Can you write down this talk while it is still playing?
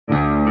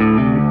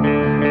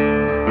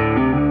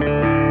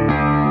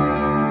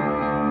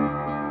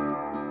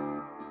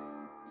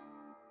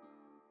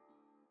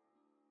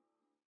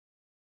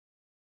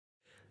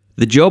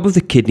The job of the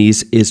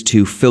kidneys is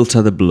to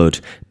filter the blood.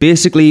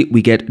 Basically,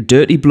 we get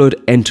dirty blood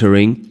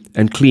entering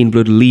and clean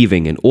blood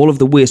leaving, and all of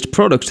the waste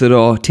products that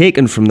are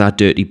taken from that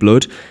dirty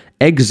blood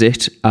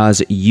exit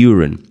as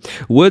urine.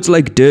 Words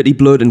like dirty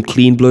blood and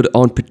clean blood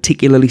aren't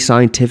particularly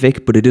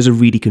scientific, but it is a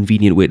really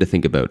convenient way to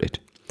think about it.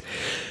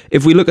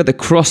 If we look at the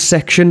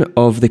cross-section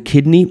of the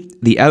kidney,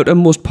 the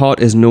outermost part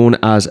is known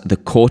as the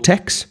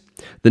cortex.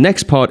 The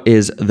next part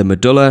is the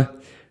medulla.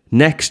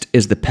 Next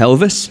is the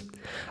pelvis.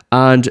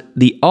 And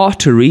the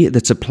artery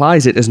that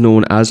supplies it is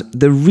known as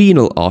the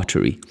renal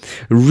artery.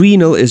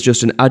 Renal is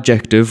just an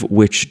adjective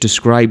which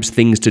describes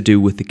things to do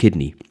with the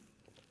kidney.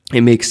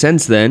 It makes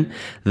sense then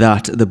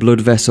that the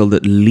blood vessel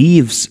that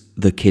leaves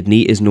the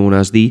kidney is known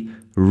as the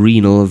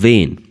renal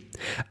vein.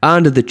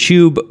 And the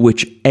tube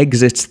which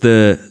exits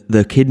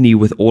the kidney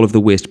with all of the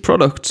waste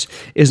products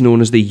is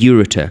known as the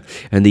ureter.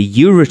 And the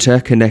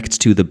ureter connects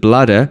to the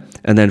bladder,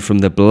 and then from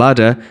the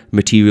bladder,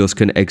 materials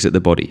can exit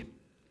the body.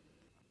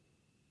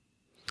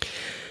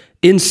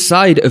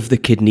 Inside of the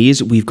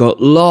kidneys, we've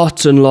got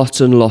lots and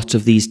lots and lots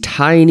of these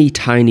tiny,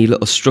 tiny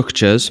little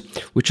structures,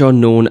 which are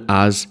known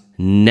as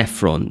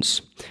nephrons.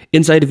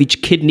 Inside of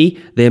each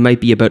kidney, there might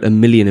be about 1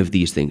 million of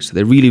these things. So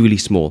they're really, really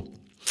small.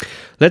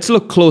 Let's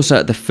look closer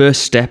at the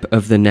first step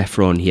of the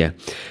nephron here.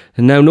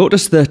 And now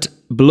notice that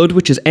blood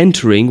which is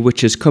entering,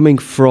 which is coming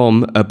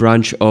from a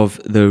branch of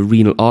the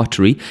renal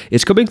artery,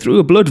 is coming through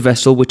a blood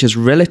vessel which is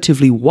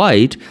relatively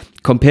wide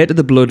compared to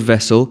the blood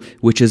vessel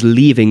which is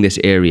leaving this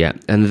area.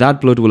 And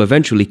that blood will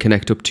eventually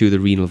connect up to the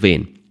renal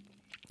vein.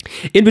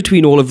 In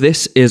between all of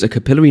this is a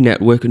capillary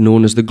network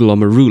known as the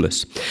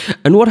glomerulus.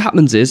 And what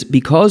happens is,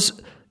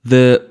 because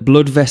the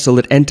blood vessel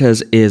that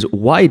enters is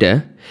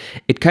wider,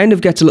 it kind of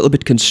gets a little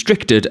bit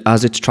constricted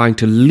as it's trying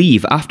to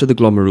leave after the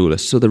glomerulus.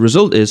 So the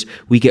result is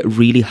we get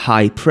really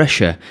high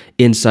pressure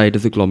inside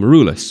of the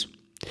glomerulus.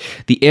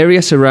 The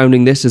area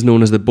surrounding this is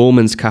known as the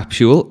Bowman's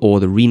capsule or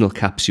the renal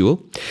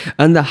capsule,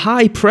 and the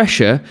high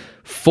pressure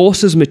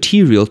forces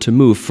material to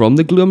move from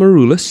the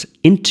glomerulus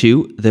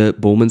into the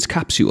Bowman's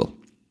capsule.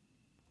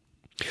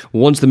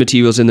 Once the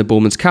material's in the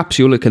Bowman's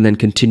capsule, it can then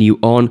continue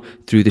on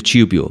through the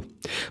tubule.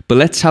 But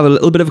let's have a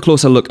little bit of a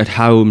closer look at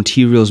how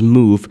materials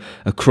move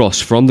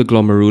across from the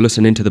glomerulus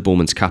and into the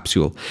Bowman's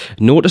capsule.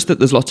 Notice that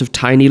there's lots of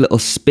tiny little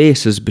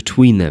spaces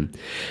between them.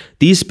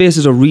 These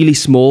spaces are really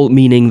small,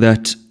 meaning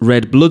that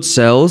red blood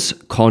cells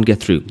can't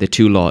get through. They're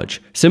too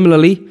large.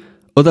 Similarly,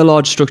 other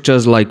large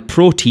structures like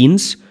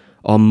proteins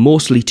are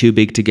mostly too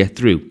big to get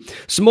through.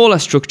 Smaller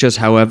structures,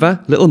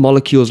 however, little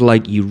molecules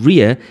like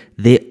urea,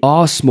 they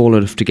are small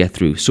enough to get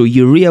through. So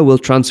urea will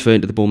transfer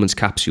into the Bowman's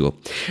capsule.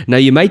 Now,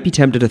 you might be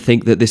tempted to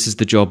think that this is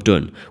the job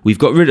done. We've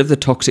got rid of the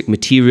toxic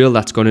material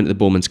that's gone into the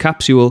Bowman's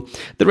capsule.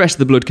 The rest of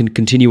the blood can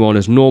continue on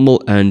as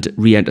normal and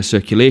re-enter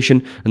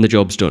circulation, and the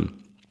job's done.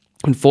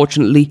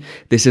 Unfortunately,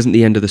 this isn't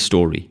the end of the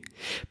story.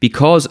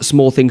 Because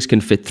small things can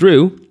fit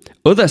through,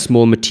 other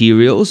small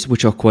materials,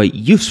 which are quite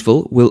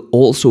useful, will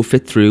also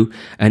fit through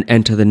and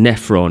enter the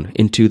nephron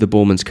into the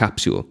Bowman's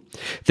capsule.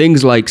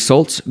 Things like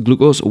salts,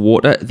 glucose,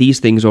 water,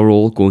 these things are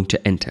all going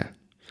to enter.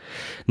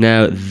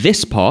 Now,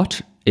 this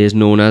part is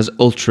known as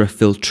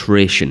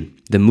ultrafiltration,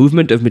 the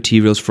movement of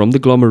materials from the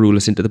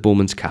glomerulus into the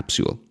Bowman's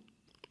capsule.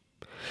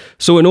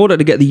 So in order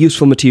to get the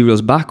useful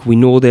materials back, we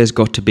know there's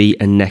got to be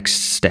a next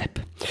step.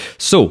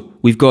 So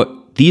we've got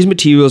these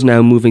materials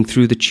now moving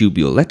through the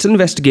tubule. Let's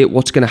investigate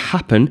what's going to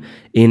happen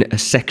in a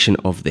section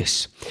of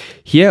this.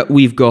 Here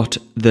we've got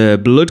the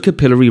blood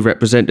capillary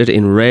represented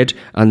in red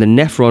and the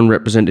nephron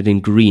represented in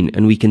green.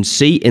 And we can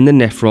see in the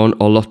nephron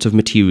are lots of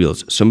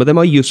materials. Some of them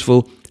are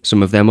useful,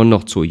 some of them are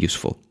not so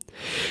useful.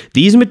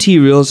 These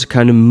materials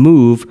can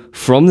move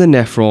from the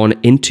nephron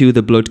into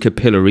the blood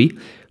capillary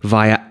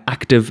via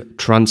active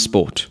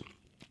transport.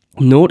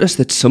 Notice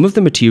that some of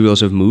the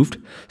materials have moved,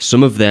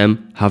 some of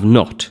them have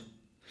not.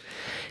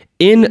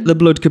 In the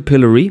blood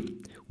capillary,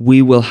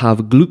 we will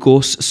have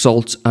glucose,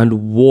 salts,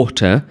 and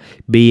water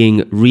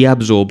being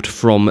reabsorbed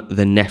from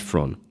the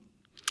nephron.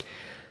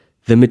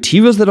 The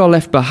materials that are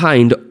left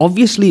behind,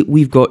 obviously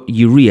we've got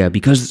urea,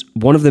 because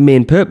one of the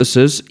main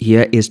purposes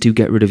here is to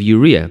get rid of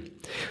urea.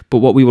 But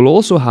what we will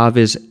also have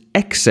is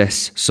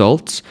excess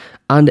salts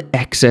and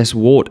excess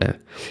water.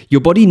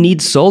 Your body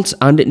needs salts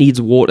and it needs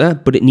water,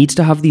 but it needs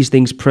to have these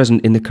things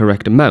present in the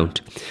correct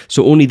amount.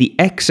 So only the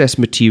excess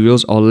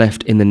materials are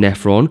left in the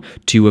nephron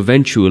to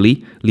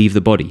eventually leave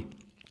the body.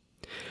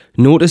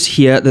 Notice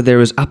here that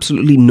there is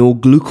absolutely no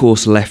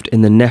glucose left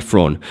in the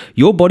nephron.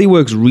 Your body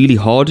works really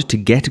hard to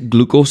get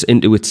glucose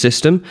into its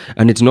system,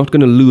 and it's not going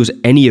to lose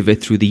any of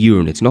it through the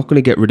urine. It's not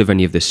going to get rid of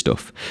any of this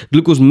stuff.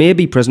 Glucose may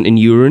be present in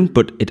urine,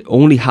 but it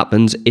only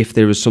happens if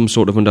there is some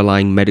sort of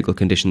underlying medical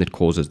condition that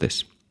causes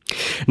this.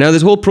 Now,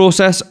 this whole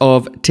process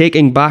of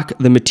taking back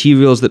the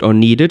materials that are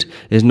needed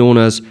is known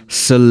as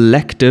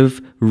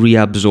selective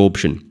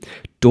reabsorption.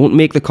 Don't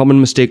make the common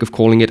mistake of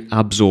calling it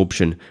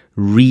absorption.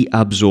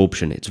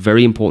 Reabsorption. It's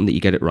very important that you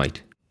get it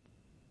right.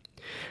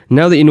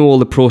 Now that you know all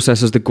the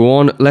processes that go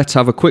on, let's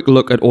have a quick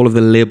look at all of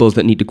the labels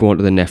that need to go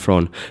onto the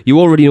nephron. You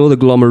already know the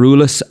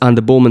glomerulus and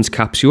the Bowman's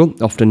capsule,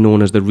 often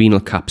known as the renal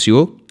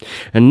capsule.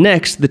 And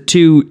next, the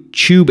two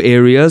tube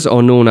areas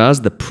are known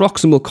as the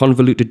proximal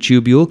convoluted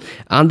tubule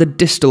and the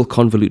distal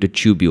convoluted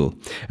tubule.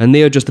 And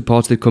they are just the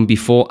parts that come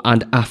before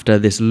and after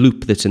this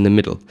loop that's in the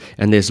middle.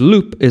 And this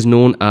loop is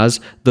known as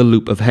the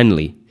loop of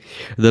Henle.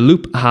 The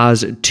loop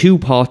has two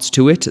parts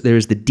to it. There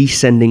is the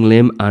descending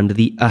limb and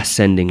the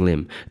ascending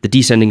limb. The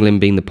descending limb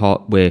being the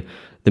part where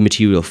the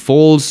material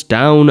falls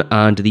down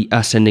and the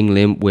ascending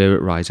limb where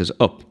it rises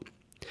up.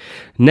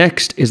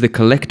 Next is the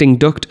collecting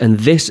duct, and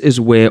this is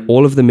where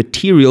all of the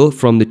material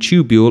from the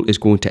tubule is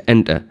going to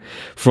enter.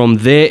 From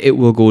there it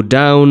will go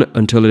down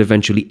until it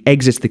eventually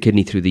exits the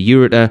kidney through the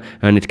ureter,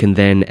 and it can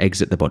then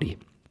exit the body.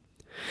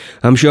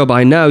 I'm sure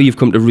by now you've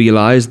come to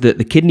realise that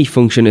the kidney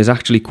function is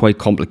actually quite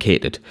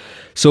complicated.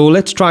 So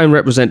let's try and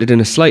represent it in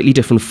a slightly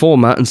different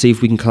format and see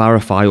if we can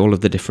clarify all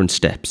of the different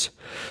steps.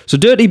 So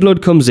dirty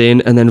blood comes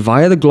in, and then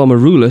via the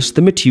glomerulus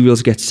the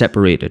materials get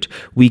separated.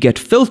 We get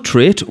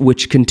filtrate,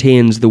 which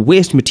contains the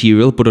waste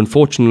material but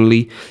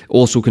unfortunately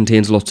also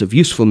contains lots of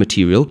useful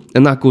material,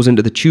 and that goes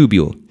into the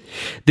tubule.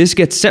 This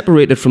gets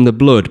separated from the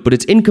blood, but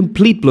it's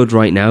incomplete blood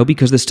right now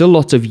because there's still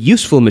lots of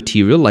useful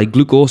material like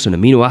glucose and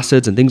amino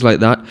acids and things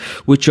like that,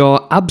 which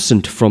are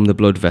absent from the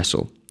blood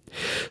vessel.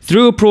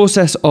 Through a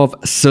process of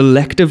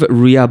selective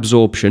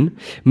reabsorption,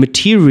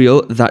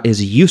 material that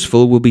is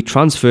useful will be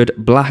transferred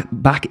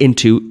back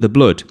into the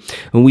blood.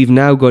 And we've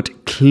now got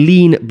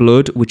clean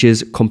blood, which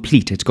is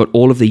complete. It's got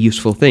all of the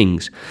useful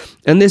things.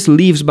 And this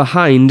leaves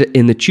behind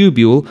in the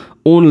tubule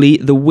only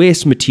the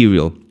waste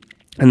material.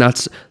 And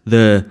that's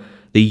the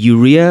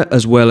urea,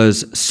 as well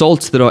as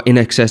salts that are in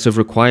excess of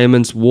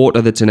requirements,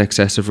 water that's in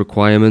excess of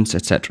requirements,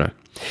 etc.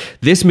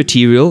 This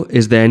material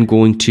is then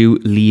going to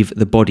leave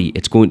the body.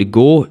 It's going to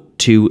go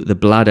to the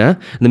bladder,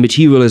 and the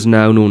material is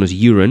now known as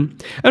urine,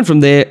 and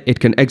from there it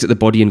can exit the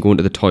body and go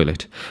into the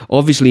toilet.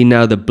 Obviously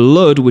now the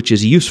blood, which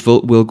is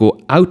useful, will go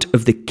out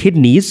of the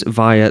kidneys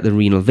via the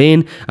renal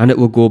vein, and it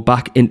will go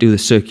back into the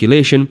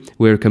circulation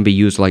where it can be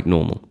used like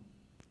normal.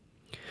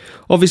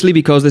 Obviously,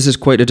 because this is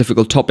quite a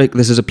difficult topic,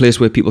 this is a place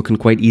where people can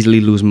quite easily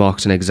lose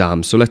marks in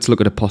exams. So let's look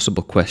at a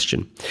possible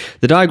question.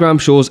 The diagram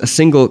shows a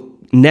single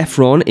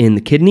nephron in the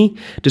kidney.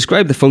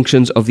 Describe the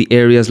functions of the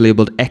areas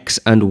labelled X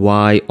and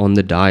Y on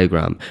the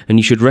diagram. And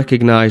you should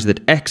recognise that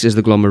X is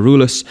the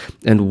glomerulus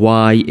and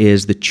Y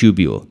is the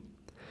tubule.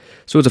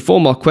 So it's a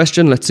 4-mark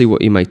question. Let's see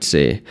what you might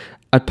say.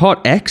 At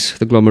part X,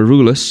 the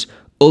glomerulus,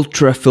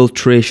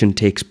 ultrafiltration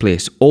takes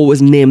place.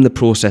 Always name the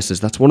processes.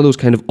 That's one of those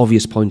kind of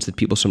obvious points that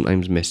people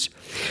sometimes miss.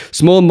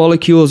 Small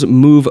molecules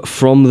move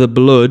from the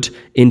blood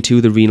into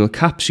the renal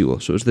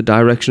capsule. So it's the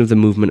direction of the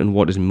movement and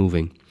what is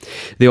moving.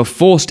 They are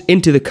forced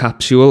into the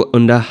capsule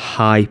under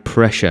high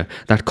pressure.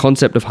 That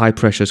concept of high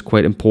pressure is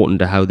quite important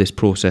to how this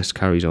process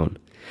carries on.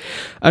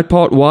 At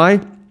part Y,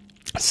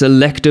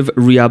 selective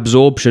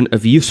reabsorption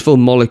of useful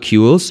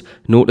molecules.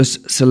 Notice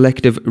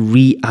selective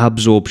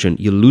reabsorption.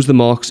 You'll lose the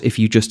marks if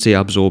you just say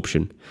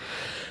absorption.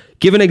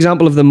 Give an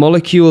example of the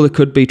molecule that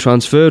could be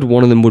transferred.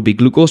 One of them would be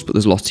glucose, but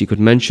there's lots you could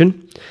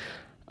mention.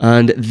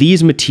 And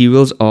these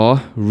materials are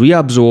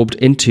reabsorbed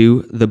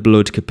into the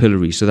blood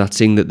capillary. So that's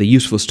saying that the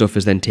useful stuff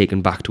is then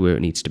taken back to where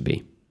it needs to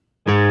be.